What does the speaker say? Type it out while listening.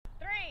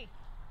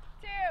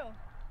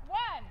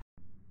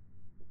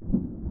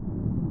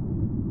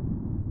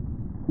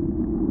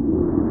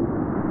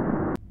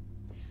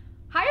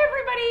Hi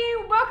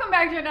everybody, welcome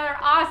back to another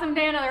awesome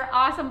day, another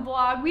awesome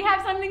vlog. We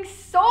have something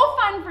so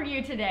fun for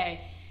you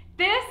today.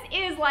 This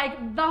is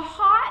like the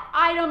hot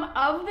item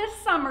of the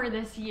summer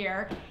this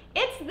year.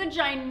 It's the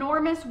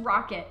Ginormous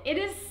Rocket. It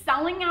is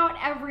selling out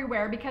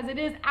everywhere because it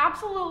is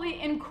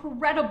absolutely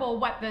incredible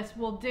what this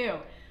will do.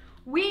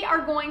 We are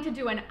going to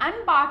do an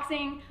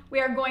unboxing, we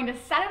are going to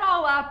set it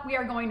all up, we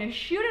are going to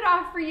shoot it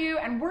off for you,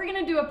 and we're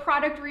gonna do a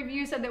product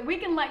review so that we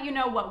can let you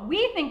know what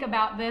we think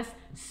about this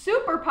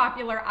super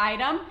popular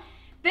item.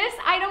 This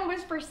item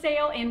was for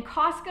sale in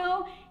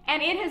Costco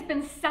and it has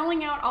been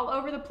selling out all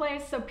over the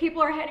place, so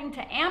people are heading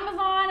to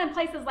Amazon and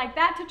places like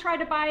that to try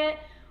to buy it.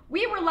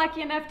 We were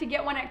lucky enough to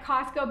get one at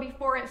Costco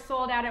before it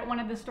sold out at one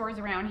of the stores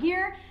around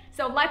here,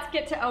 so let's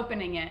get to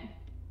opening it.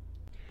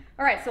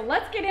 All right, so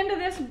let's get into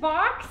this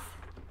box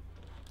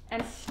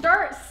and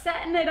start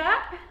setting it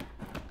up.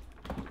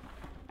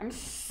 I'm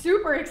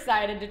super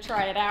excited to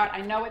try it out.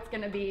 I know it's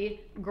gonna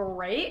be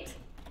great.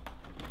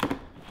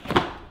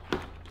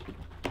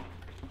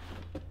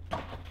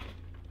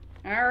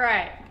 All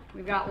right,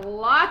 we've got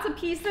lots of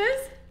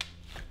pieces.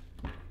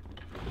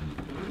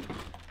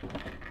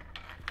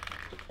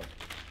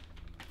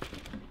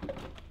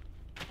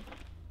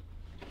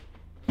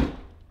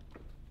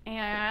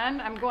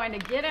 And I'm going to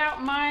get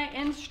out my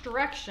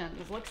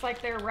instructions. Looks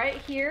like they're right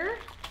here.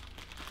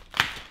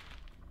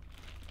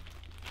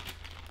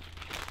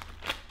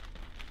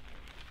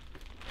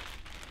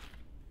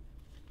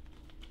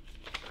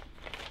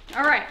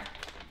 All right,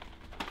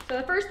 so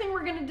the first thing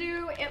we're gonna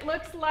do, it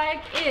looks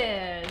like,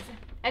 is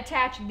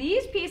attach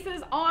these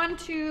pieces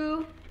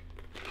onto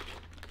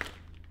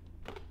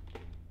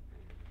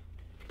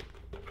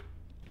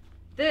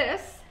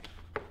this,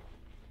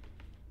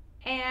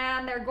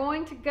 and they're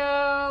going to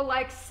go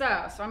like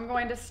so. So I'm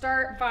going to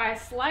start by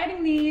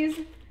sliding these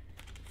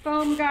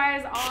foam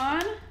guys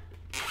on.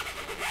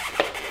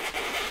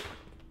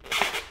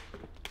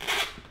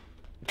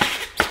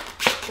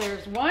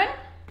 There's one.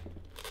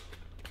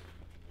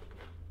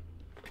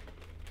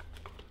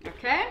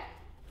 Okay.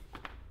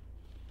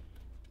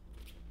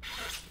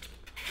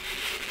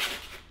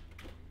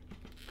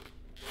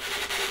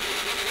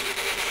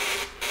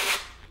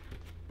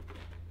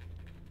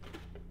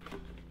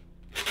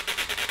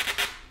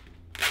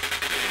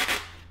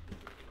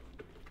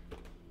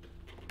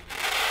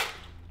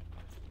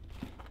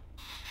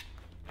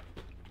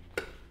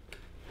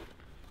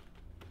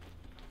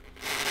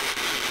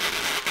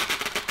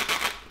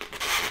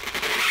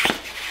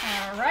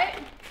 All right.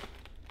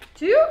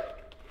 Two.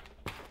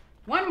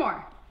 One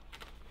more.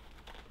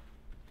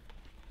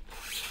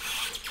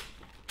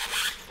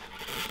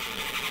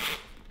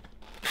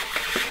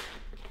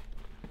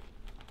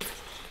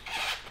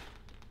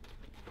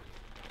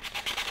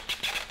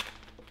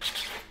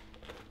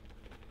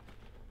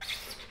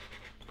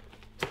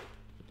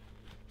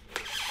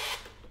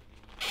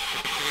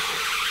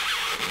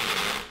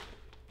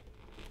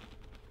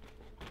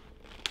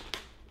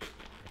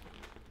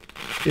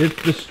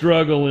 It's the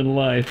struggle in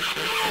life.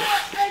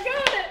 I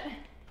got it.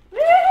 Woo,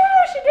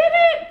 she did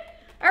it.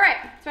 All right,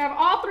 so I have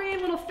all three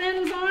little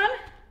fins on.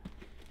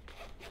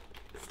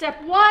 Step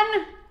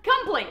one,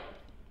 complete.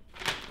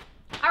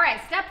 All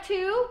right, step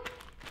two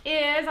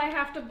is I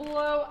have to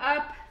blow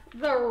up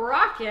the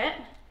rocket.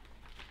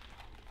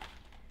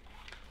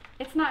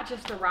 It's not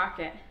just a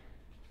rocket.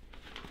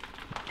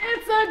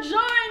 It's a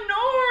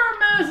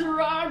ginormous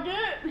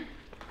rocket.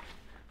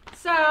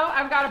 So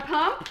I've got a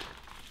pump.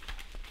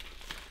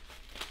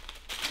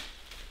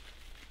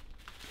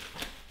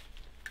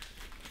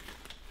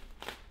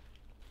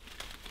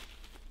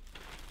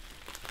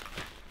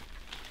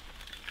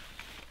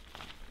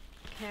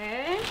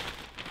 Okay.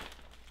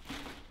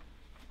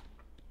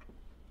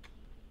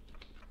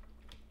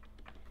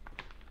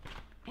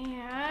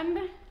 And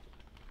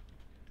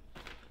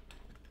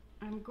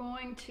I'm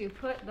going to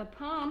put the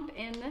pump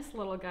in this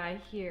little guy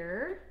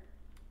here.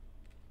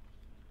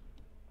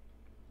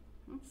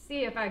 Let's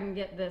see if I can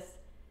get this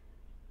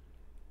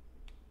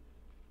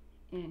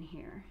in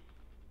here.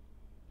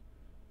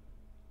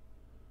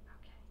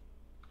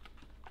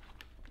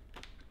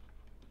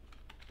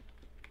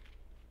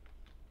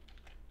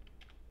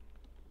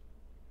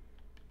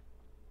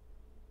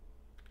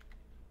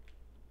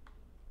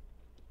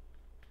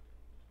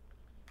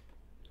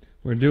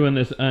 We're doing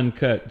this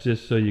uncut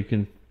just so you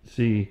can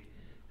see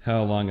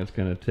how long it's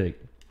going to take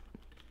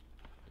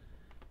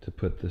to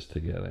put this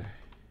together.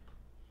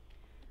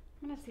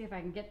 I'm going to see if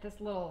I can get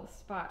this little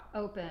spot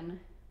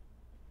open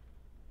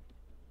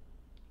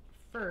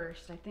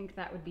first. I think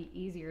that would be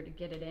easier to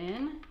get it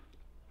in.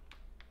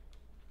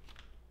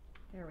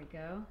 There we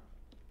go.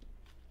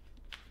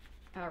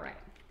 All right.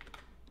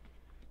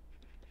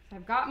 So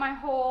I've got my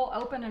hole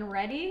open and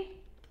ready.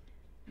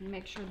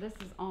 Make sure this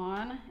is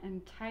on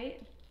and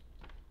tight.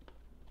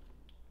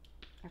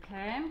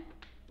 Okay.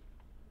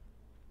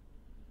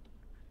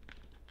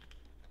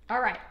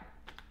 All right.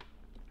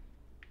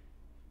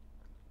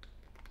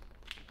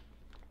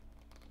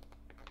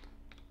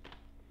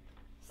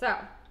 So,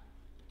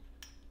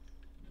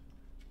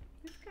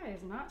 this guy guy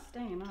is not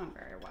staying on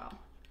very well.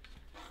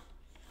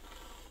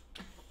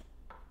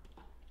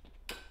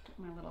 Put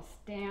my little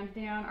stand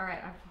down. All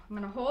right, I'm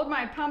gonna hold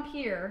my pump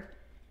here.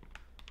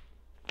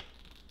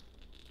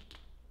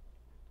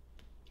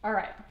 All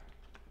right.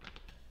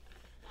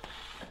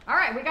 All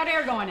right, we got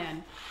air going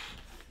in.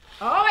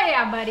 Oh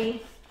yeah,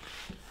 buddy.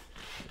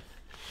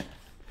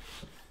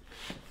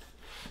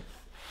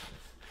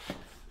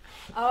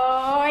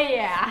 Oh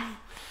yeah.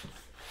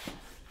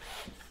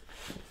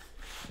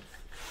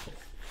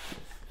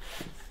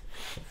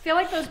 I feel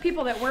like those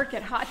people that work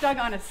at Hot Dog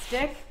on a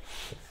Stick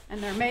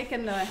and they're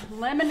making the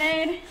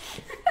lemonade.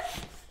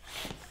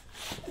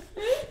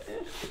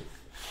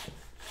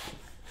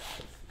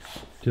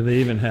 Do they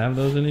even have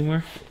those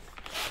anymore?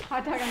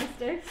 Hot Dog on a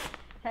Stick?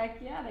 Heck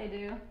yeah, they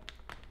do.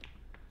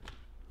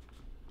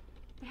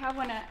 They have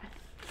one at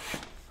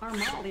our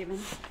mall even.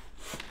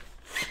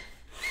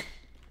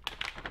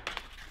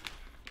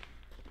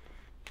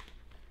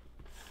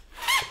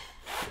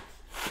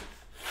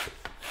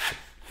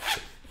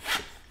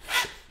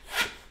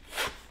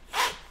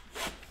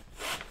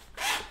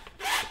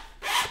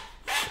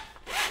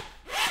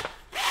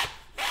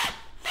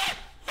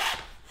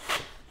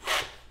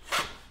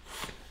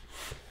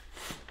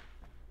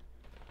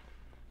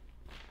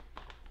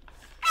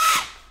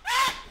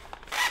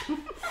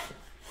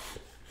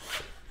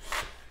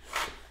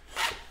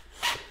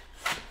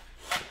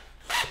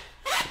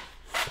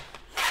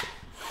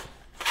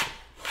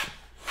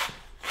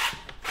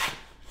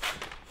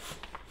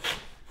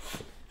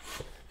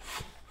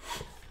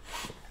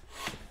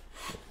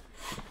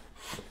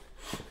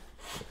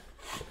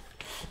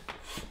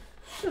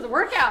 This is a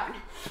workout.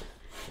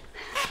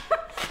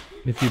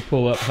 If you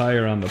pull up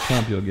higher on the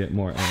pump, you'll get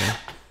more air.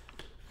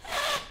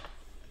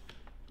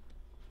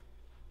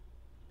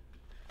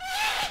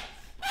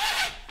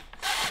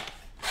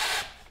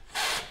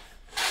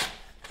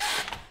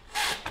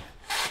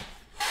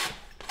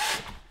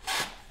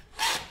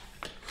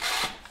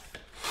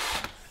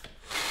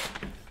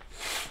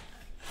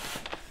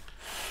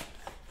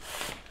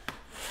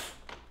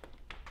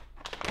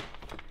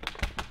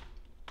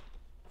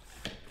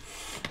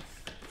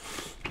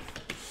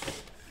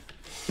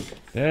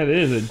 That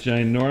is a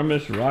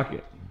ginormous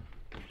rocket.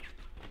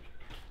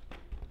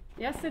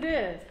 Yes, it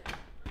is.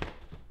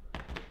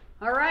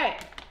 All right.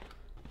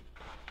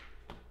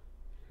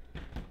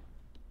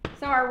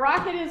 So our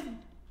rocket is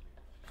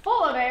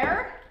full of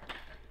air.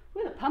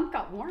 Ooh, the pump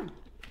got warm.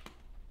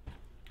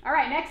 All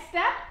right, next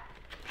step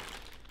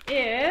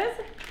is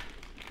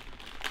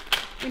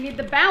we need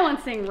the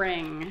balancing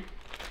ring.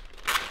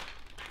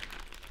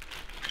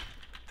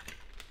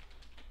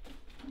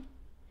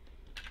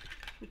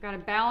 We've got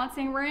a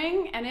balancing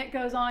ring and it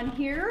goes on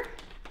here.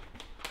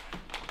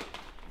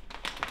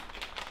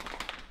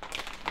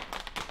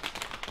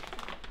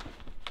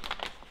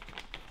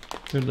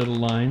 They're little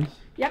lines.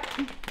 Yep.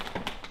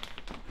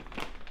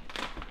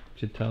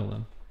 Should tell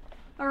them.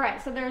 All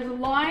right, so there's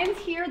lines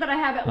here that I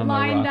have it On the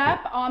lined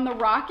rocket. up on the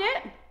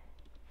rocket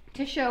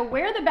to show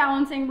where the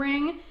balancing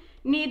ring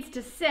needs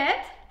to sit.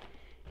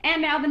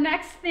 And now the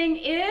next thing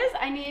is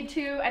I need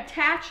to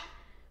attach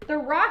the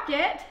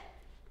rocket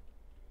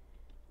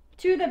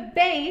to the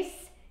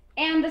base,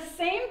 and the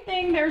same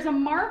thing, there's a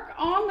mark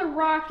on the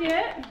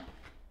rocket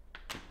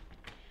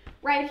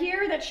right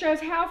here that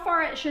shows how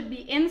far it should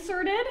be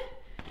inserted.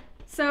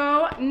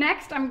 So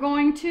next I'm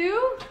going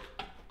to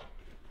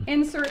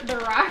insert the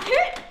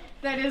rocket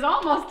that is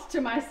almost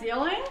to my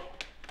ceiling,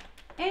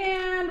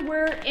 and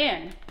we're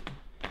in.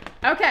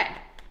 Okay,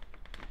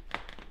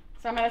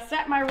 so I'm gonna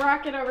set my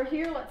rocket over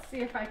here. Let's see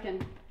if I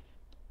can,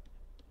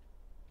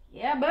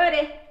 yeah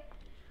buddy.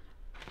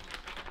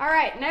 All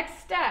right,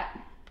 next step.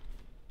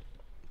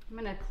 I'm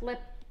gonna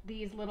clip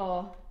these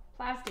little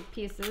plastic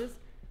pieces.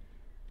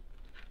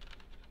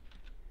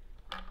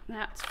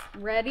 That's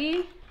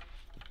ready.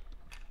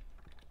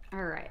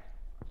 All right.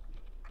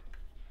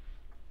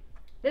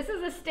 This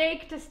is a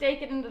stake to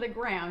stake it into the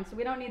ground, so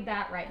we don't need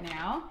that right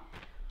now.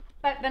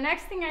 But the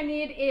next thing I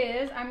need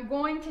is I'm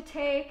going to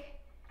take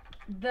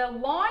the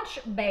launch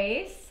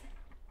base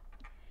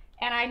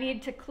and I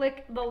need to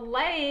click the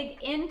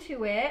leg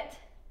into it.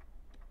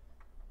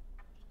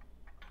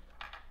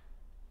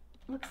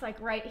 Looks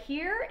like right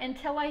here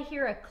until I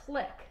hear a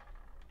click.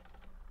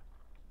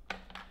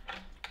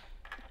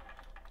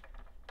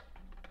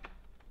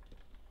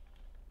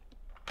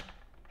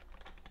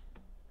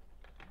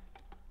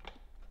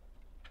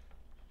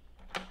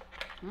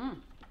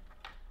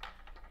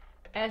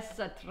 It's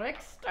a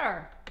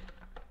trickster.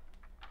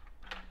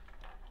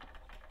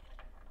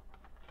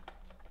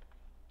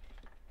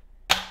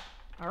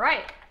 All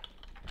right.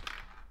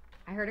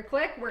 I heard a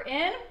click. We're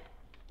in.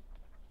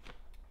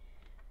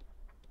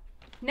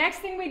 Next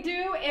thing we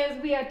do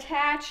is we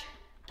attach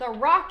the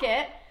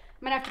rocket.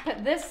 I'm gonna have to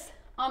put this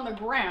on the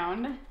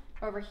ground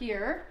over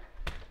here.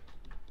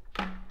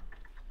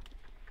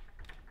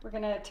 We're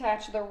gonna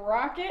attach the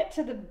rocket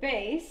to the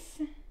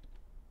base,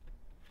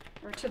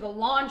 or to the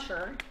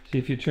launcher. See,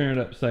 if you turn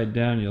it upside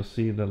down, you'll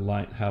see the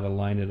line, how to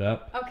line it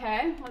up.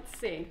 Okay, let's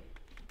see.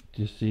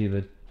 Do you see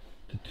the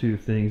the two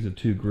things, the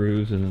two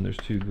grooves, and then there's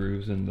two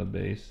grooves in the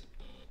base.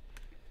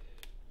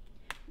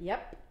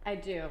 Yep, I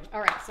do.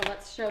 All right, so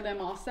let's show them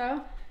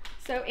also.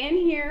 So in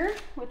here,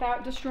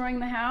 without destroying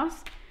the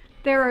house,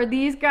 there are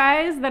these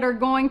guys that are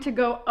going to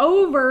go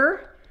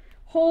over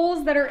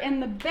holes that are in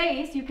the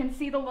base. You can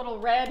see the little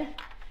red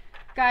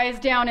guys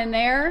down in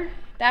there.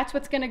 That's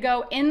what's going to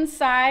go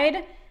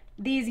inside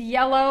these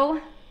yellow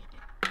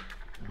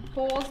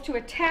holes to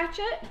attach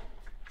it.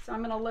 So I'm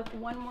going to look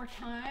one more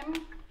time.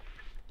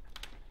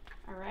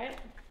 All right.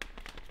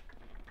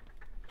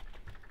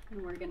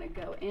 And we're going to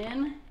go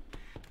in.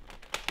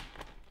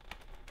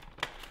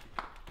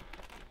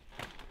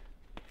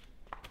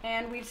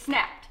 And we've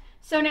snapped.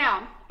 So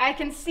now I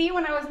can see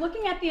when I was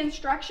looking at the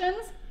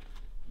instructions,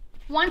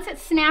 once it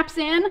snaps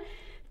in,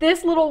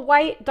 this little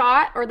white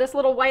dot or this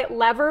little white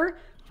lever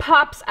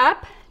pops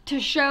up to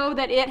show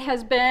that it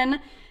has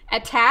been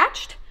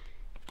attached.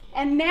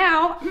 And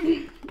now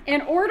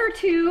in order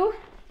to,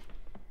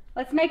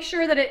 let's make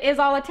sure that it is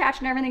all attached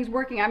and everything's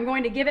working. I'm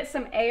going to give it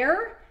some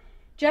air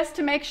just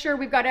to make sure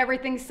we've got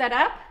everything set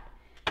up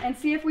and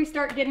see if we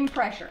start getting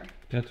pressure.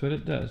 That's what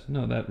it does.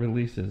 No, that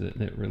releases it,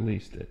 and it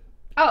released it.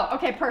 Oh,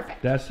 okay,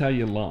 perfect. That's how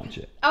you launch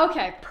it.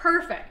 Okay,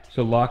 perfect.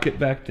 So lock it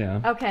back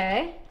down.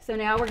 Okay, so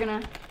now we're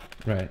gonna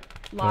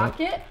lock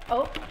it.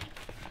 Oh.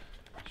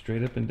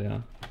 Straight up and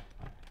down.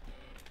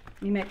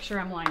 Let me make sure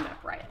I'm lined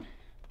up right.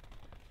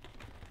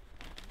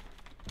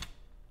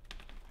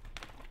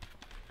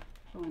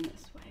 Going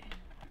this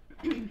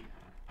way.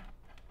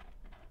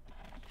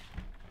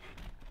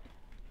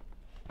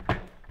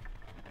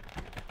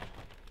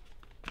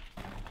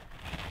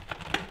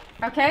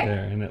 Okay.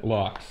 There, and it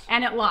locks.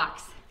 And it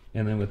locks.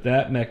 And then with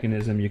that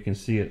mechanism, you can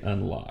see it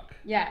unlock.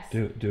 Yes.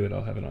 Do it,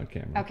 I'll have it on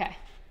camera. Okay.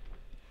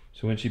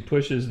 So when she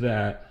pushes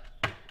that,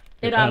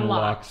 it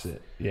unlocks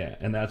it. Yeah,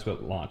 and that's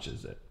what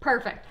launches it.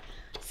 Perfect.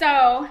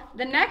 So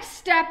the next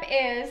step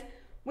is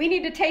we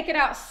need to take it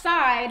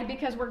outside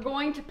because we're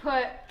going to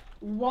put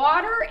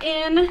water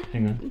in.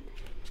 Hang on.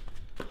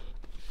 Do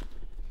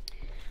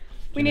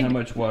you know how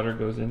much water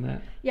goes in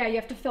that? Yeah, you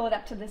have to fill it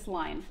up to this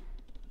line.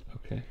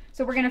 Okay.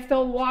 So we're going to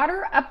fill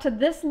water up to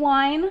this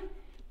line.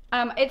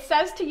 It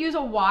says to use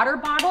a water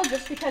bottle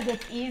just because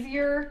it's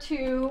easier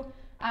to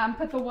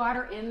put the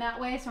water in that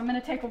way. So I'm going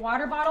to take a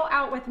water bottle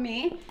out with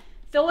me,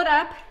 fill it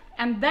up,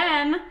 and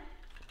then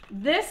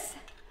this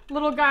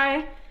little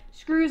guy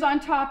screws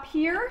on top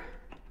here,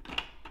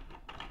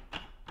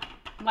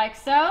 like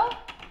so.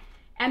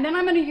 And then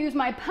I'm going to use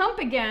my pump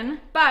again,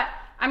 but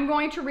I'm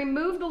going to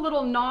remove the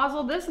little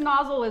nozzle. This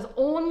nozzle is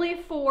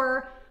only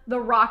for the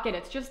rocket.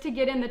 It's just to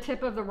get in the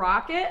tip of the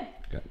rocket.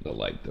 Got the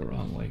light the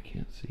wrong way,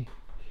 can't see.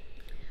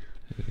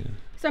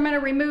 So I'm going to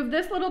remove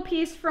this little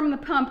piece from the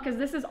pump because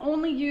this is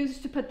only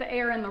used to put the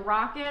air in the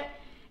rocket.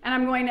 And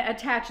I'm going to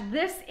attach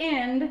this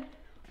end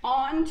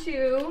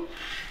onto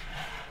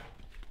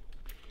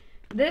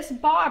this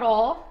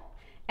bottle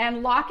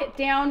and lock it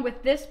down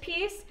with this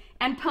piece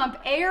and pump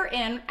air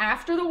in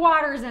after the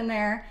water's in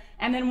there.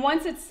 And then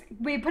once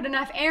we put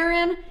enough air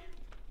in,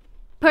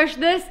 push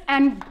this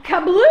and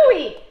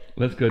kablooey!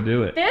 Let's go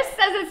do it. This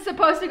says it's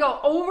supposed to go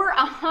over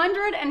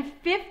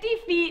 150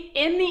 feet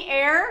in the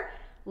air.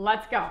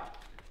 Let's go.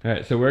 All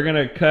right, so we're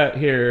gonna cut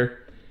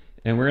here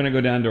and we're gonna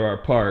go down to our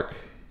park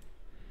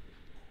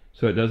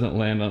so it doesn't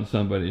land on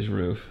somebody's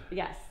roof.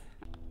 Yes.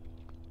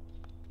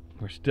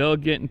 We're still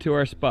getting to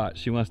our spot.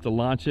 She wants to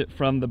launch it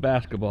from the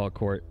basketball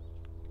court.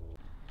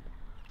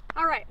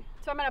 All right,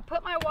 so I'm gonna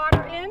put my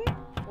water in.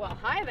 Well,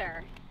 hi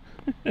there.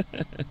 I'm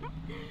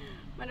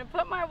gonna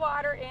put my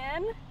water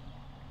in.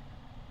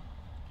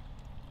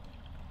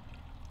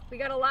 We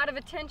got a lot of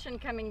attention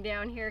coming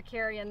down here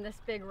carrying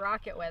this big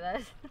rocket with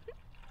us.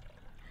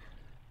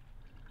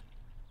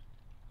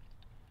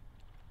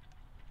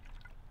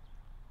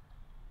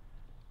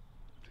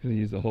 Gonna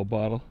use the whole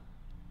bottle.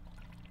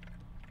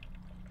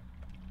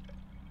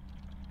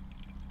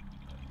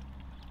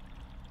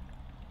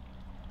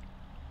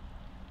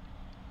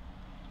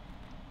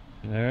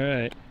 All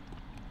right.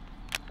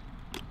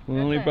 We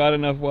only brought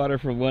enough water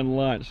for one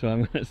launch, so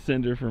I'm gonna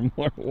send her for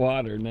more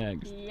water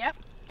next. Yep.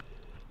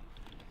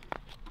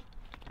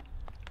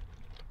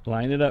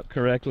 Line it up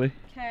correctly.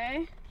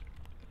 Okay.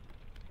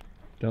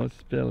 Don't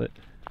spill it.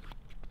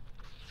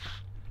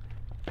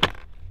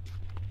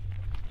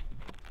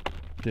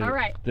 All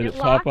right. Did it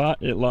pop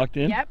out? It locked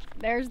in? Yep.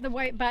 There's the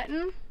white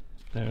button.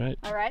 All right.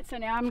 All right. So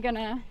now I'm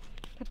gonna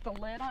put the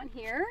lid on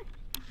here.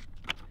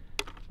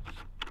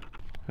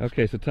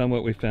 Okay. So tell them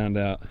what we found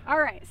out. All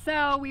right.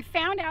 So we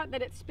found out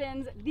that it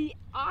spins the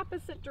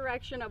opposite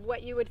direction of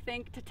what you would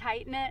think to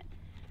tighten it.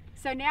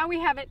 So now we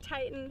have it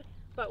tightened,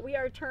 but we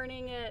are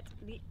turning it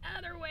the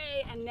other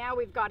way, and now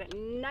we've got it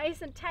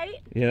nice and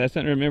tight. Yeah, that's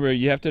something to remember.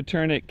 You have to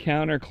turn it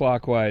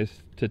counterclockwise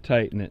to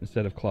tighten it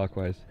instead of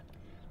clockwise.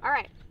 All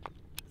right.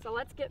 So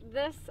let's get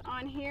this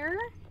on here,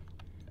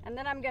 and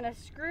then I'm going to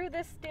screw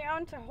this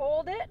down to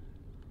hold it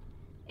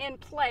in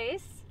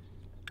place.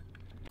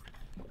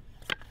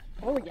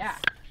 Oh yeah,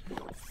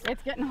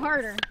 it's getting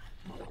harder.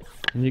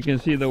 And you can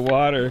see the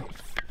water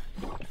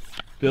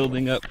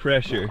building up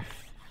pressure.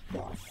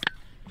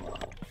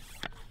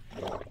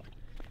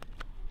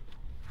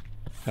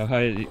 How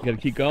high? You gotta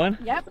keep going?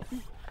 Yep,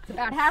 it's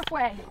about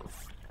halfway.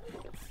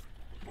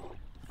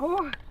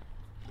 Oh.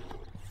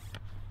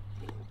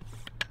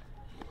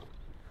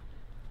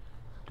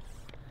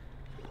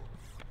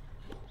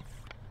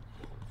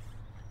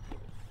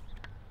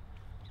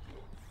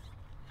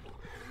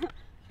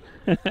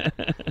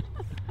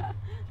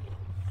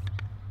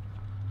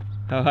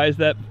 How high is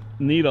that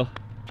needle?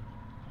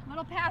 A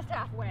little past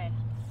halfway.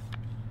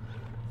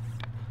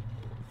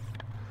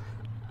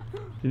 Do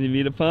you need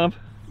me to pump?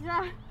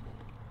 Yeah.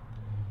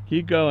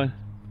 Keep going.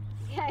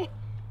 Okay,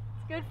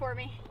 it's good for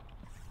me.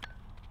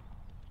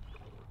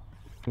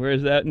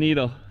 Where's that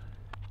needle?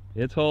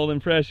 It's holding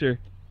pressure.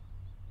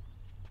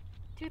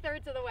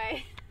 2/3 of the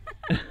way.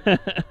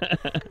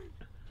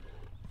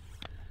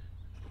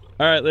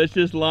 All right, let's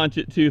just launch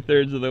it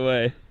 2/3 of the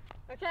way.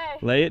 Okay.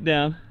 Lay it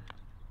down.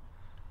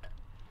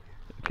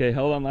 Okay,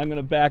 hold on. I'm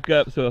gonna back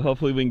up so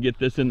hopefully we can get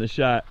this in the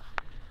shot.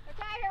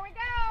 Okay, here we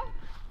go.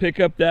 Pick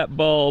up that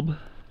bulb.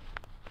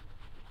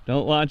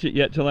 Don't launch it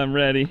yet till I'm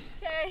ready.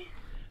 Okay.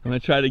 I'm gonna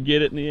try to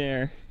get it in the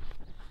air.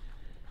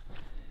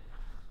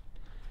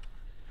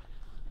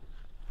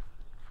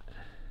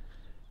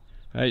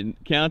 All right,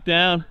 count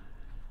down.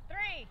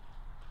 3,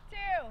 2,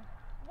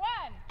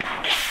 1.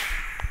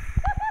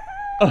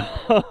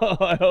 Oh,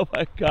 I hope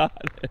I got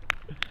it.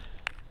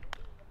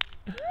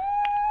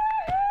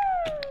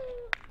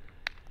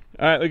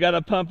 All right, we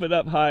gotta pump it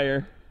up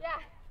higher. Yeah.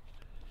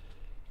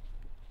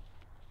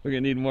 We're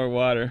gonna need more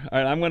water. All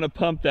right, I'm gonna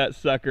pump that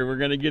sucker. We're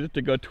gonna get it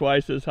to go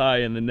twice as high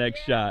in the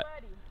next shot.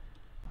 Ready.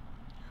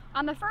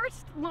 On the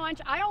first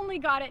launch, I only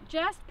got it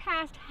just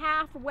past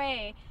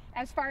halfway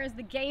as far as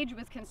the gauge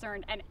was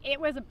concerned, and it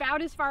was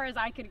about as far as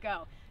I could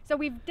go. So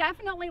we've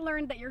definitely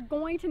learned that you're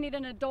going to need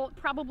an adult,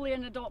 probably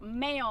an adult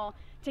male,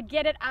 to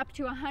get it up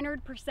to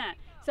 100%.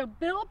 So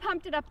Bill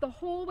pumped it up the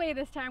whole way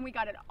this time. We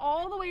got it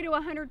all the way to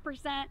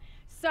 100%.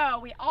 So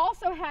we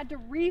also had to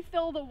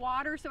refill the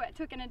water, so it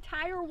took an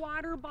entire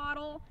water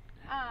bottle.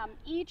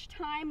 Each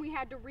time we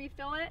had to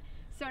refill it.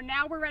 So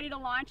now we're ready to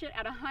launch it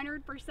at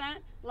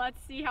 100%.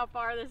 Let's see how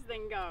far this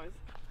thing goes.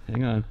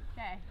 Hang on.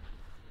 Okay.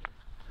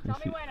 Tell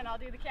me when and I'll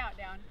do the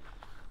countdown.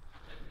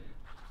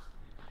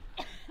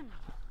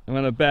 I'm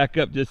gonna back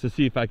up just to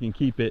see if I can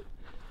keep it.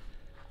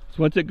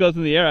 So once it goes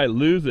in the air, I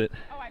lose it.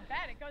 Oh, I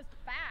bet it goes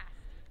fast.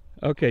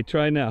 Okay,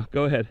 try now.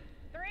 Go ahead.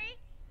 3,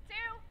 2,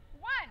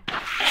 1.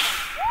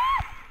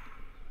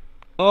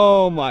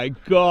 Oh my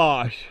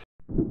gosh.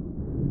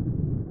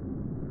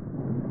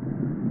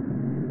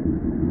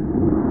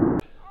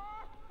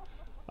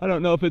 I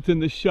don't know if it's in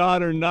the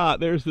shot or not.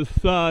 There's the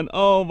sun.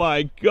 Oh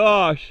my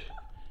gosh.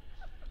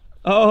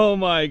 Oh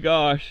my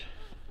gosh.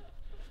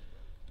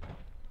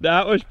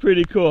 That was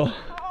pretty cool.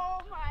 Oh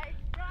my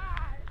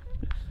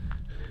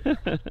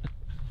gosh.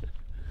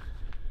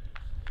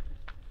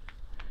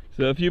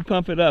 So if you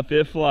pump it up,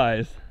 it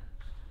flies.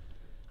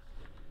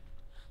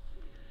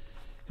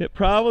 It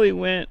probably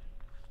went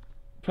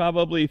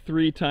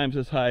 3 times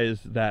as high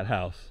as that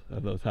house,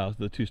 of those houses,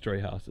 the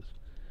 2-story houses.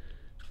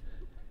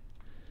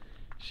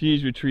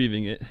 She's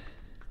retrieving it.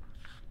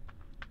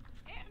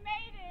 It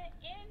made it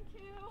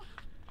into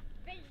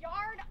the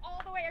yard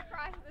all the way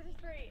across the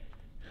street.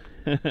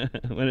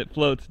 When it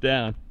floats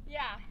down.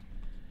 Yeah.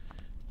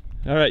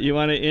 All right, you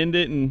want to end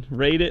it and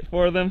rate it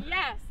for them?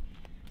 Yes.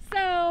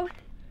 So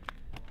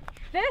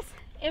this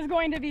is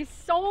going to be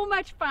so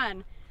much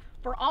fun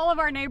for all of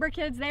our neighbor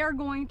kids. They are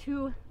going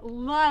to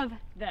love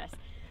this.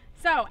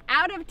 So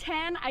out of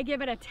 10, I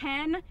give it a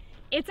 10.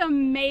 It's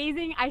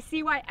amazing. I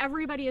see why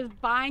everybody is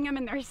buying them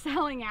and they're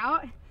selling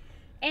out.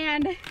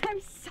 And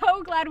I'm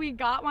so glad we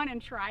got one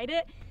and tried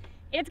it.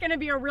 It's gonna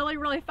be a really,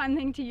 really fun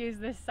thing to use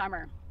this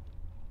summer.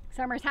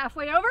 Summer's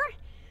halfway over,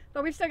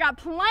 but we've still got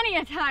plenty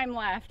of time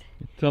left.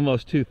 It's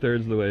almost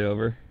 2/3 of the way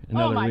over.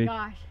 Another Oh my week.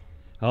 gosh.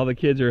 All the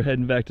kids are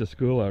heading back to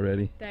school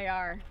already. They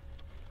are.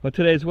 Well,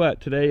 today's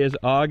what? Today is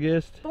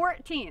August?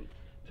 14th.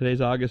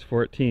 Today's August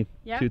 14th,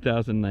 Yep.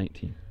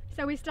 2019.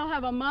 So we still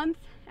have a month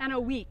and a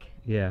week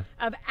Yeah.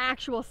 of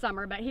actual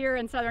summer, but here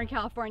in Southern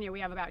California,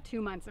 we have about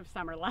 2 months of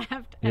summer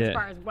left as Yeah.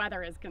 far as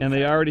weather is concerned. And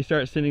they already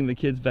start sending the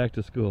kids back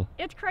to school.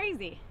 It's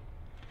crazy.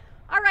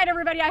 All right,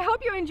 everybody, I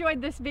hope you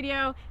enjoyed this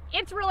video.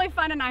 It's really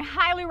fun and I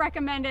highly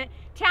recommend it.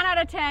 10 out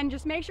of 10.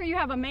 Just make sure you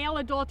have a male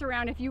adult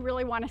around if you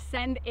really want to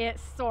send it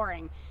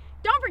soaring.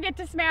 Don't forget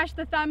to smash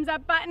the thumbs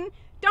up button.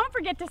 Don't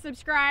forget to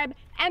subscribe.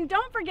 And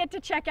don't forget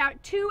to check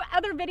out 2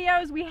 other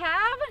videos we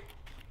have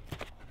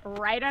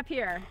right up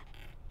here.